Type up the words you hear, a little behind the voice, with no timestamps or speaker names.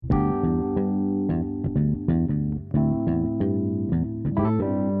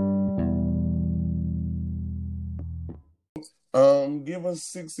Give us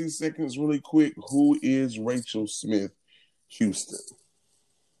 60 seconds really quick. Who is Rachel Smith Houston?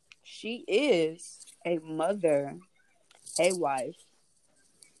 She is a mother, a wife,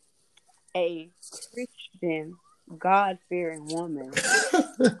 a Christian, God-fearing woman.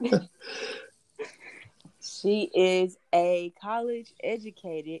 She is a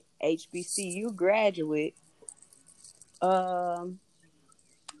college-educated HBCU graduate. Um,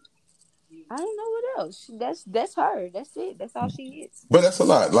 I don't know what else. That's her. That's it. That's all she is. But that's a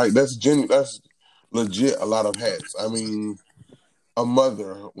lot. Like that's genuine. That's legit. A lot of hats. I mean, a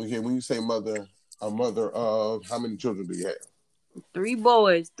mother. When you say mother, a mother of how many children do you have? 3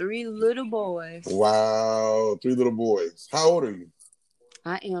 boys, 3 little boys. Wow, three little boys. How old are you?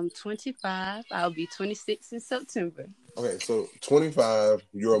 I am 25. I'll be 26 in September. Okay, so 25.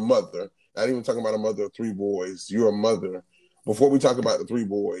 You're a mother. Not even talking about a mother of three boys. You're a mother. Before we talk about the three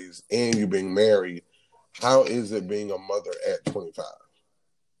boys and you being married, how is it being a mother at 25?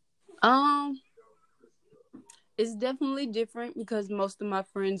 Um, it's definitely different because most of my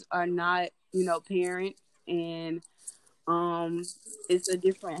friends are not, parents, and um, it's a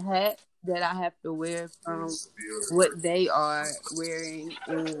different hat that I have to wear from what they are wearing,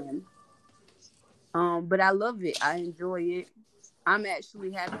 and but I love it. I enjoy it. I'm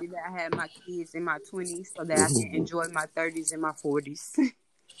actually happy that I had my kids in my 20s so that I can Mm-hmm. enjoy my 30s and my 40s.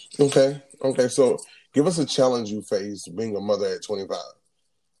 Okay. Okay. So give us a challenge you faced being a mother at 25.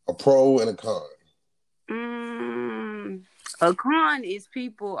 A pro and a con. mm, a con is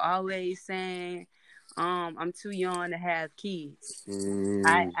people always saying, I'm too young to have kids.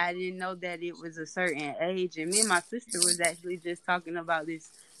 Mm, I didn't know that it was a certain age, and me and my sister was actually just talking about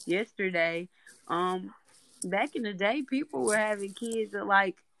this yesterday. Um, Back in the day, people were having kids at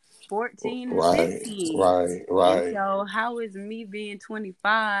like 14 and right. 15. Right. And Right. so how is me being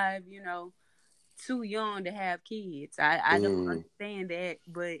 25, too young to have kids? I don't Mm, understand that,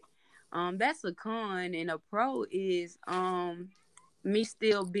 but that's a con, and a pro is me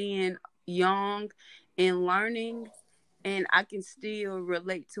still being young and learning, and I can still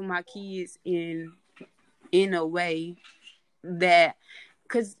relate to my kids in a way that,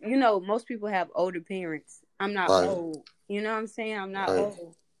 because most people have older parents. I'm not right. old. You know what I'm saying? I'm not Right.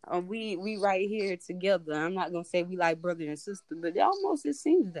 old. We right here together. I'm not gonna say we like brother and sister, but it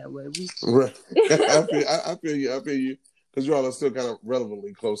seems that way. We Right. I feel you. I feel you. Because you all are still kind of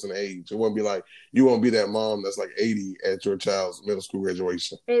relevantly close in age. It won't be like you won't be that mom that's like 80 at your child's middle school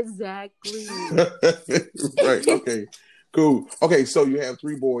graduation. exactly. Right. Okay. Cool. Okay. So you have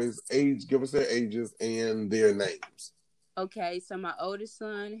three boys. Age. Give us their ages and their names. Okay, so my oldest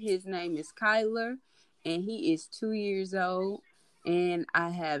son, his name is Kyler, and he is 2 years old. And I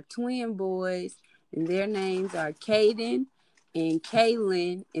have twin boys, and their names are Caden and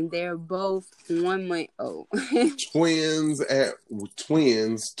Kaylin, and they're both 1 month old. Twins.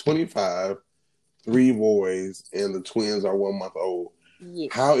 25. Three boys, and the twins are 1 month old.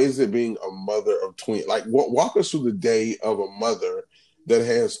 Yes. How is it being a mother of twins? Like, walk us through the day of a mother that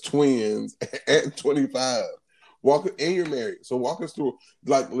has twins at 25. And you're married, so walk us through,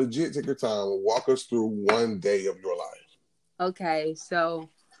 like, legit. Take your time. Walk us through one day of your life. Okay, so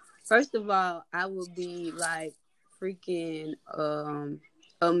first of all, I would be like freaking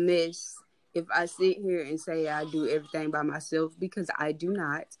a mess if I sit here and say I do everything by myself, because I do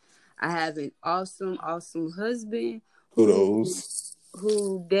not. I have an awesome, awesome husband who Kudos.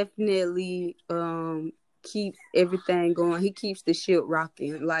 who definitely keeps everything going. He keeps the ship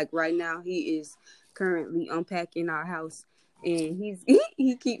rocking. Like right now, he is currently unpacking our house, and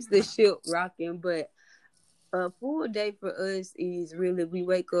he keeps the ship rocking. But a full day for us is really, we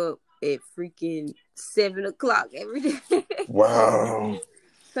wake up at freaking 7 o'clock every day. Wow.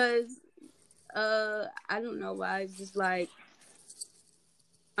 Cause I don't know why, it's just like,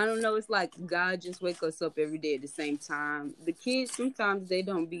 I don't know, it's like God just wake us up every day at the same time. The kids sometimes they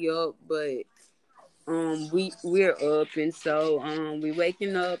don't be up, but we're up, and so we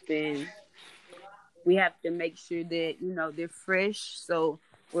waking up, and we have to make sure that they're fresh, so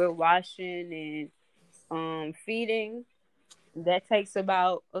we're washing and feeding. That takes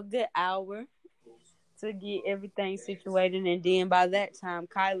about a good hour to get everything situated, and then by that time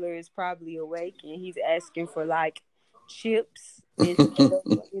Kyler is probably awake, and he's asking for like chips instead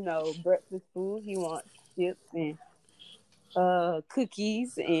of breakfast food. He wants chips and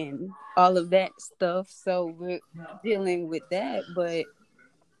cookies and all of that stuff, so we're dealing with that. But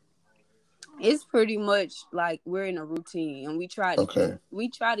it's pretty much like we're in a routine, and Okay. we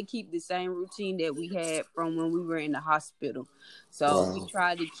try to keep the same routine that we had from when we were in the hospital. So we Wow.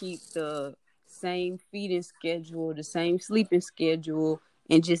 try to keep the same feeding schedule, the same sleeping schedule,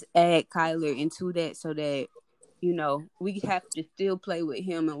 and just add Kyler into that so that we have to still play with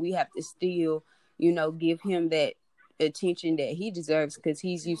him, and we have to still, give him that attention that he deserves because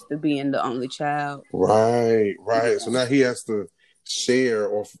he's used to being the only child. Right, right. So Yeah. now he has to share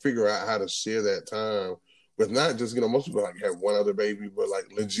or figure out how to share that time with not just, most people like have one other baby, but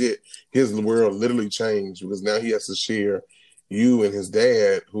like legit, his world literally changed because now he has to share you and his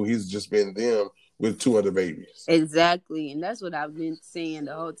dad, who he's just been them, with two other babies. Exactly. And that's what I've been saying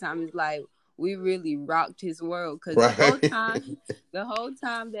the whole time. It's like we really rocked his world because Right. the whole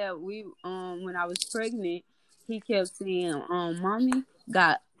time that when I was pregnant, he kept saying, "Mommy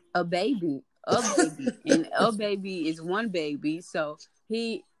got a baby, and a baby is one baby." So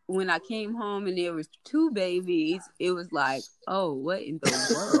when I came home and there was two babies, it was like, oh, what in the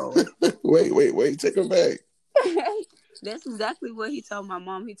world? Wait, take him back. That's exactly what he told my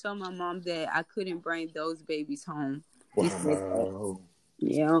mom. He told my mom that I couldn't bring those babies home. He said that. Wow.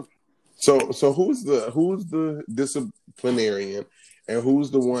 Yeah. So who's the disciplinarian, and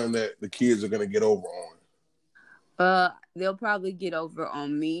who's the one that the kids are gonna get over on? They'll probably get over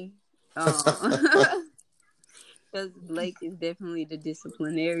on me. Because Blake is definitely the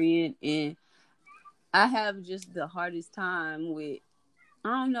disciplinarian, and I have just the hardest time with, I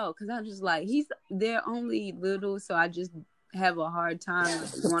don't know, because I'm just like, they're only little, so I just have a hard time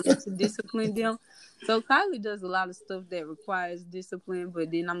wanting to discipline them. So Kylie does a lot of stuff that requires discipline, but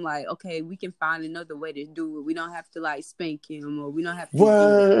then I'm like, okay, we can find another way to do it. We don't have to like spank him, or we don't have to do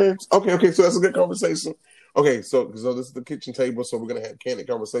What? Okay, so that's a good conversation. Okay, so this is the kitchen table, so we're gonna have candid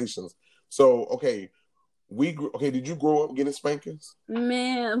conversations. So did you grow up getting spankings?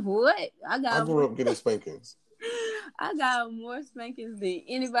 Man, what? I grew up getting spankings. I got more spankings than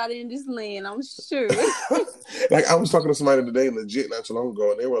anybody in this land, I'm sure. Like, I was talking to somebody today, legit, not too long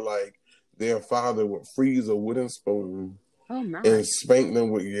ago, and they were like, their father would freeze a wooden spoon and spank them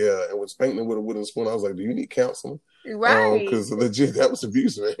with a wooden spoon. I was like, do you need counseling? Right. Because legit, that was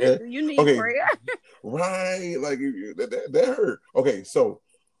abuse, man. You need prayer. Right. Like, that hurt. Okay, so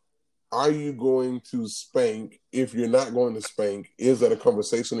are you going to spank? If you're not going to spank, is that a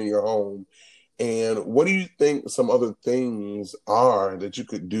conversation in your home? And what do you think some other things are that you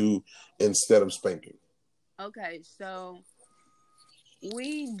could do instead of spanking? Okay, so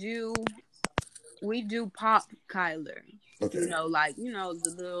we do pop Kyler. Okay. A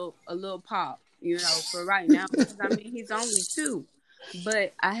little pop, for right now, because I mean he's only 2.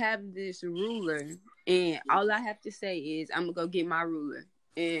 But I have this ruler, and all I have to say is I'm gonna go get my ruler.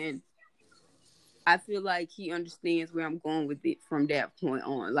 And I feel like he understands where I'm going with it from that point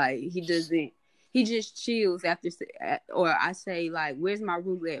on. Like, he just chills or I say, like, where's my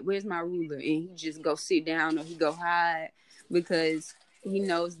ruler at? Where's my ruler? And he just go sit down or he go hide because he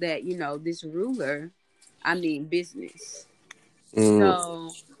knows that, this ruler, I mean business.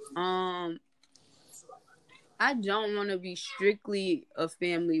 So, I don't want to be strictly a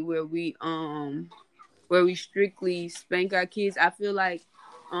family where we strictly spank our kids. I feel like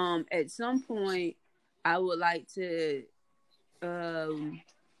at some point I would like to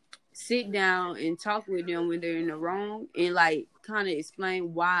sit down and talk with them when they're in the wrong, and like kind of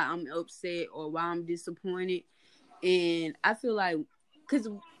explain why I'm upset or why I'm disappointed. And I feel like, because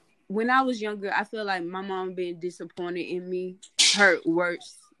when I was younger, I feel like my mom being disappointed in me hurt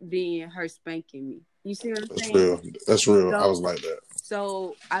worse than her spanking me. You see what I'm saying? That's real. I was like that.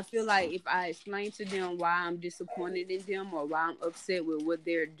 So I feel like if I explain to them why I'm disappointed in them or why I'm upset with what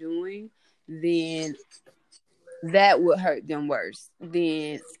they're doing, then that would hurt them worse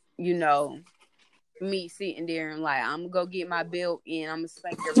than, me sitting there and like, I'm gonna go get my belt and I'm gonna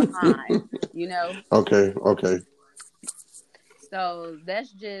spank their behind, Okay. So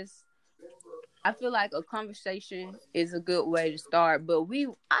that's just, I feel like a conversation is a good way to start, but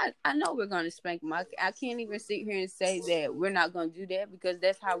I know we're going to spank them. I can't even sit here and say that we're not going to do that because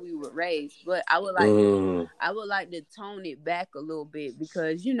that's how we were raised. But I would like to tone it back a little bit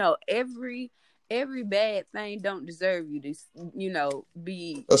because, every bad thing don't deserve you to,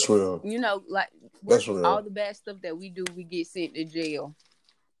 be. That's real. That's real. All the bad stuff that we do, we get sent to jail.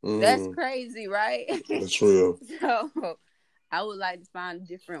 That's crazy, right? That's real. So I would like to find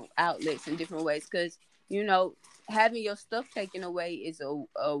different outlets and different ways because, having your stuff taken away is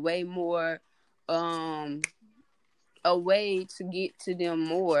a way more, a way to get to them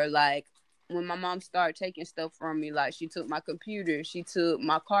more. Like, when my mom started taking stuff from me, like she took my computer, she took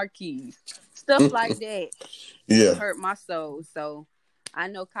my car keys, stuff like that. Yeah. It hurt my soul. So I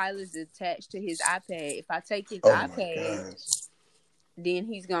know Kyler's attached to his iPad. If I take his iPad, then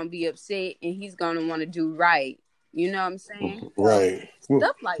he's going to be upset and he's going to want to do right. You know what I'm saying? Right.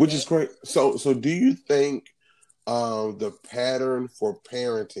 Stuff like which that. Is great. So do you think the pattern for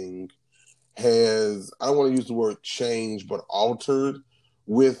parenting has, I don't want to use the word change, but altered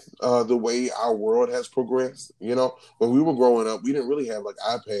with the way our world has progressed. You know, when we were growing up, we didn't really have like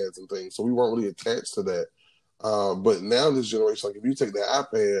iPads and things, so we weren't really attached to that. But now this generation, like if you take the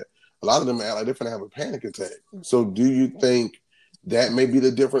iPad, a lot of them act like they're gonna have a panic attack. So do you think that may be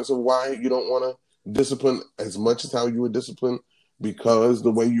the difference of why you don't want to discipline as much as how you would discipline, because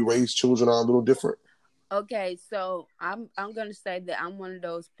the way you raise children are a little different? Okay, so I'm gonna say that I'm one of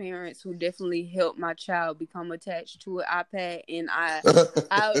those parents who definitely helped my child become attached to an iPad, and I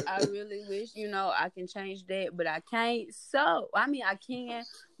really wish, I can change that, but I can't. So I mean I can,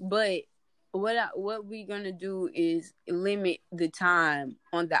 but what we're gonna do is limit the time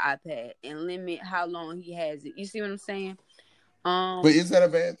on the iPad and limit how long he has it. You see what I'm saying? But is that a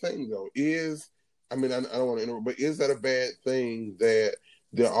bad thing though? I mean, I don't want to interrupt, but is that a bad thing that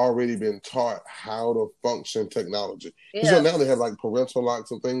they're already been taught how to function technology? Because Yeah. now they have like parental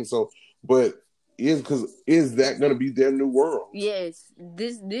locks and things. So, but is that going to be their new world? Yes,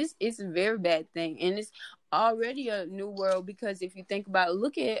 this is a very bad thing, and it's already a new world because if you think about it,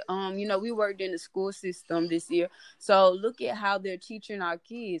 look at we worked in the school system this year, so look at how they're teaching our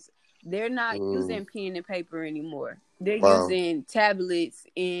kids. They're not using pen and paper anymore. They're Wow. using tablets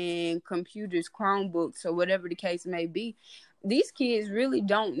and computers, Chromebooks, or whatever the case may be. These kids really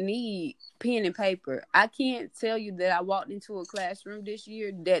don't need pen and paper. I can't tell you that I walked into a classroom this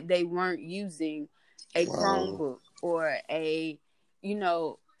year that they weren't using a Wow. Chromebook or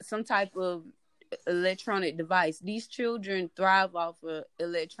some type of electronic device. These children thrive off of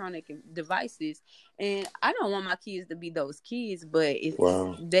electronic devices, and I don't want my kids to be those kids, but if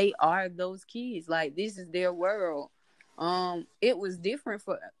Wow. they are those kids, like this is their world. It was different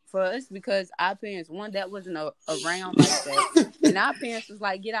for us because our parents, one, that wasn't around like that, and our parents was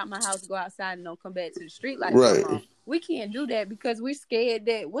like, get out my house, go outside, and don't come back to the street lights no Right. more. We can't do that because we're scared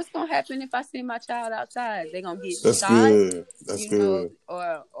that what's gonna happen if I send my child outside? They're gonna get That's shot, good. That's good.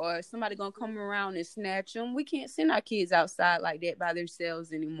 or somebody gonna come around and snatch them. We can't send our kids outside like that by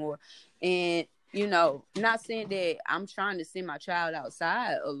themselves anymore. And not saying that I'm trying to send my child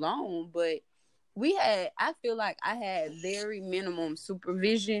outside alone, but I feel like I had very minimum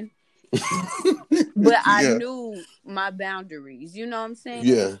supervision, but I Yeah. knew my boundaries. You know what I'm saying?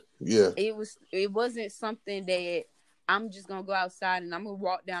 Yeah. Yeah. It wasn't something that I'm just gonna go outside and I'm gonna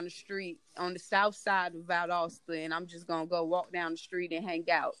walk down the street on the south side of Valdosta and I'm just gonna go walk down the street and hang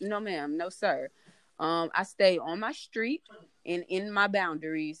out. No, ma'am, no, sir. I stay on my street and in my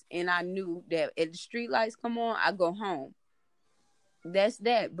boundaries, and I knew that if the street lights come on, I go home. That's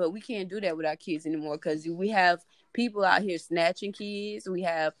that. But we can't do that with our kids anymore because we have people out here snatching kids. We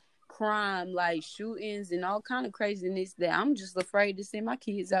have crime like shootings and all kind of craziness that I'm just afraid to send my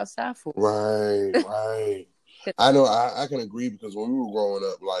kids outside for. Right. Right. I know. I can agree because when we were growing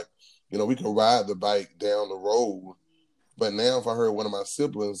up, like we could ride the bike down the road. But now, if I heard one of my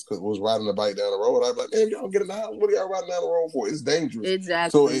siblings was riding the bike down the road, I'd be like, "Man, y'all get in the house. What are y'all riding down the road for? It's dangerous."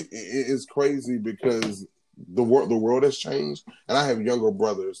 So Exactly. it's crazy because the world has changed, and I have younger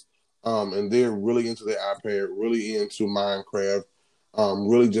brothers, and they're really into their iPad, really into Minecraft,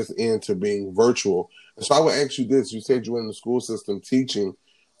 really just into being virtual. And so I would ask you this: you said you were in the school system teaching.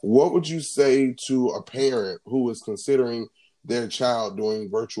 What would you say to a parent who is considering their child doing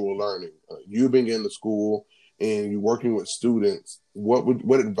virtual learning? You being in the school and you're working with students,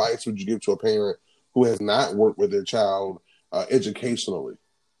 what advice would you give to a parent who has not worked with their child educationally?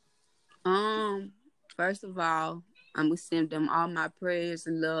 First of all, I'm gonna send them all my prayers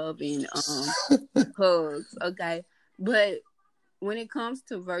and love and hugs. Okay, but when it comes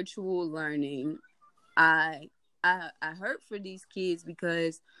to virtual learning, I I hurt for these kids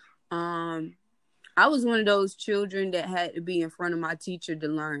because I was one of those children that had to be in front of my teacher to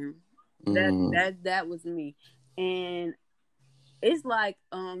learn. That was me. And it's like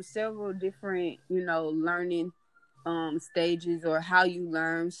several different, learning stages or how you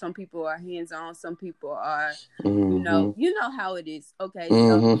learn. Some people are hands-on, some people are, how it is. Okay,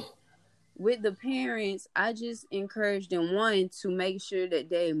 so with the parents, I just encourage them, one, to make sure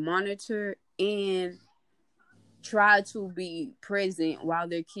that they monitor and try to be present while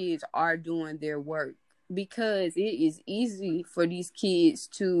their kids are doing their work, because it is easy for these kids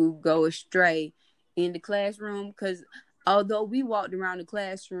to go astray in the classroom, because although we walked around the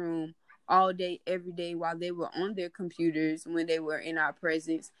classroom all day every day while they were on their computers when they were in our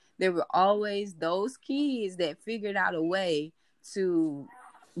presence, there were always those kids that figured out a way to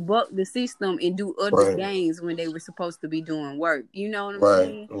buck the system and do other Right. games when they were supposed to be doing work. You know what I'm Right.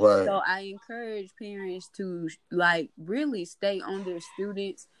 saying? Right. So I encourage parents to really stay on their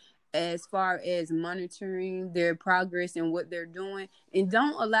students as far as monitoring their progress and what they're doing, and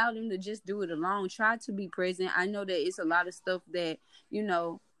don't allow them to just do it alone. Try to be present. I know that it's a lot of stuff that, you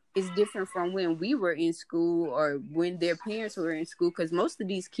know, is different from when we were in school or when their parents were in school, because most of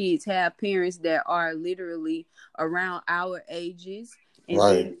these kids have parents that are literally around our ages, and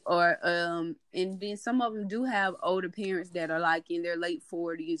Right. then and then some of them do have older parents that are like in their late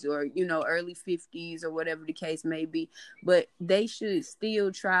 40s or, you know, early 50s or whatever the case may be, but they should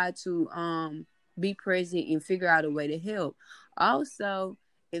still try to be present and figure out a way to help. Also,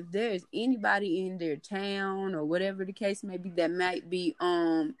 if there's anybody in their town or whatever the case may be that might be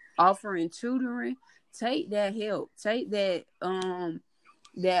offering tutoring, take that help. Take that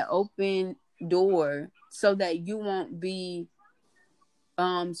open door so that you won't be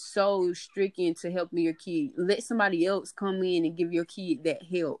so stricken to helping your kid. Let somebody else come in and give your kid that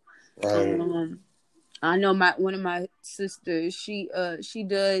help. Right. I know one of my sisters, she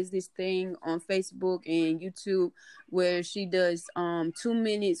does this thing on Facebook and YouTube where she does 2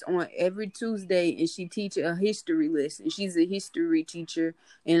 minutes on every Tuesday, and she teaches a history lesson. She's a history teacher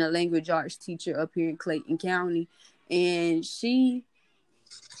and a language arts teacher up here in Clayton County, and she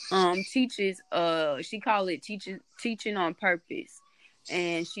teaches she call it teaching on purpose,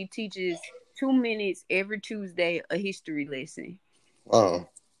 and she teaches 2 minutes every Tuesday a history lesson. Wow.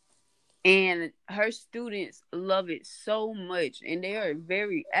 And her students love it so much, and they are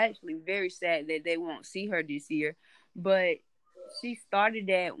actually very sad that they won't see her this year. But she started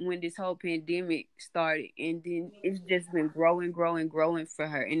that when this whole pandemic started, and then it's just been growing, growing, growing for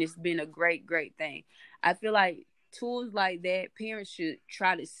her, and it's been a great, great thing. I feel like tools like that, parents should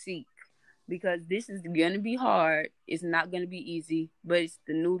try to seek, because this is going to be hard. It's not going to be easy, but it's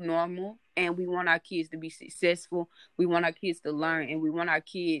the new normal. And we want our kids to be successful. We want our kids to learn, and we want our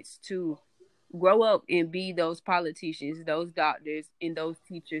kids to grow up and be those politicians, those doctors, and those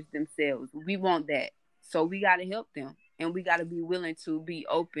teachers themselves. We want that. So we got to help them, and we got to be willing to be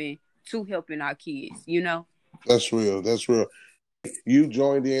open to helping our kids, you know? That's real. That's real. You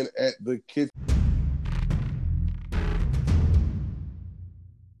joined in at the kitchen.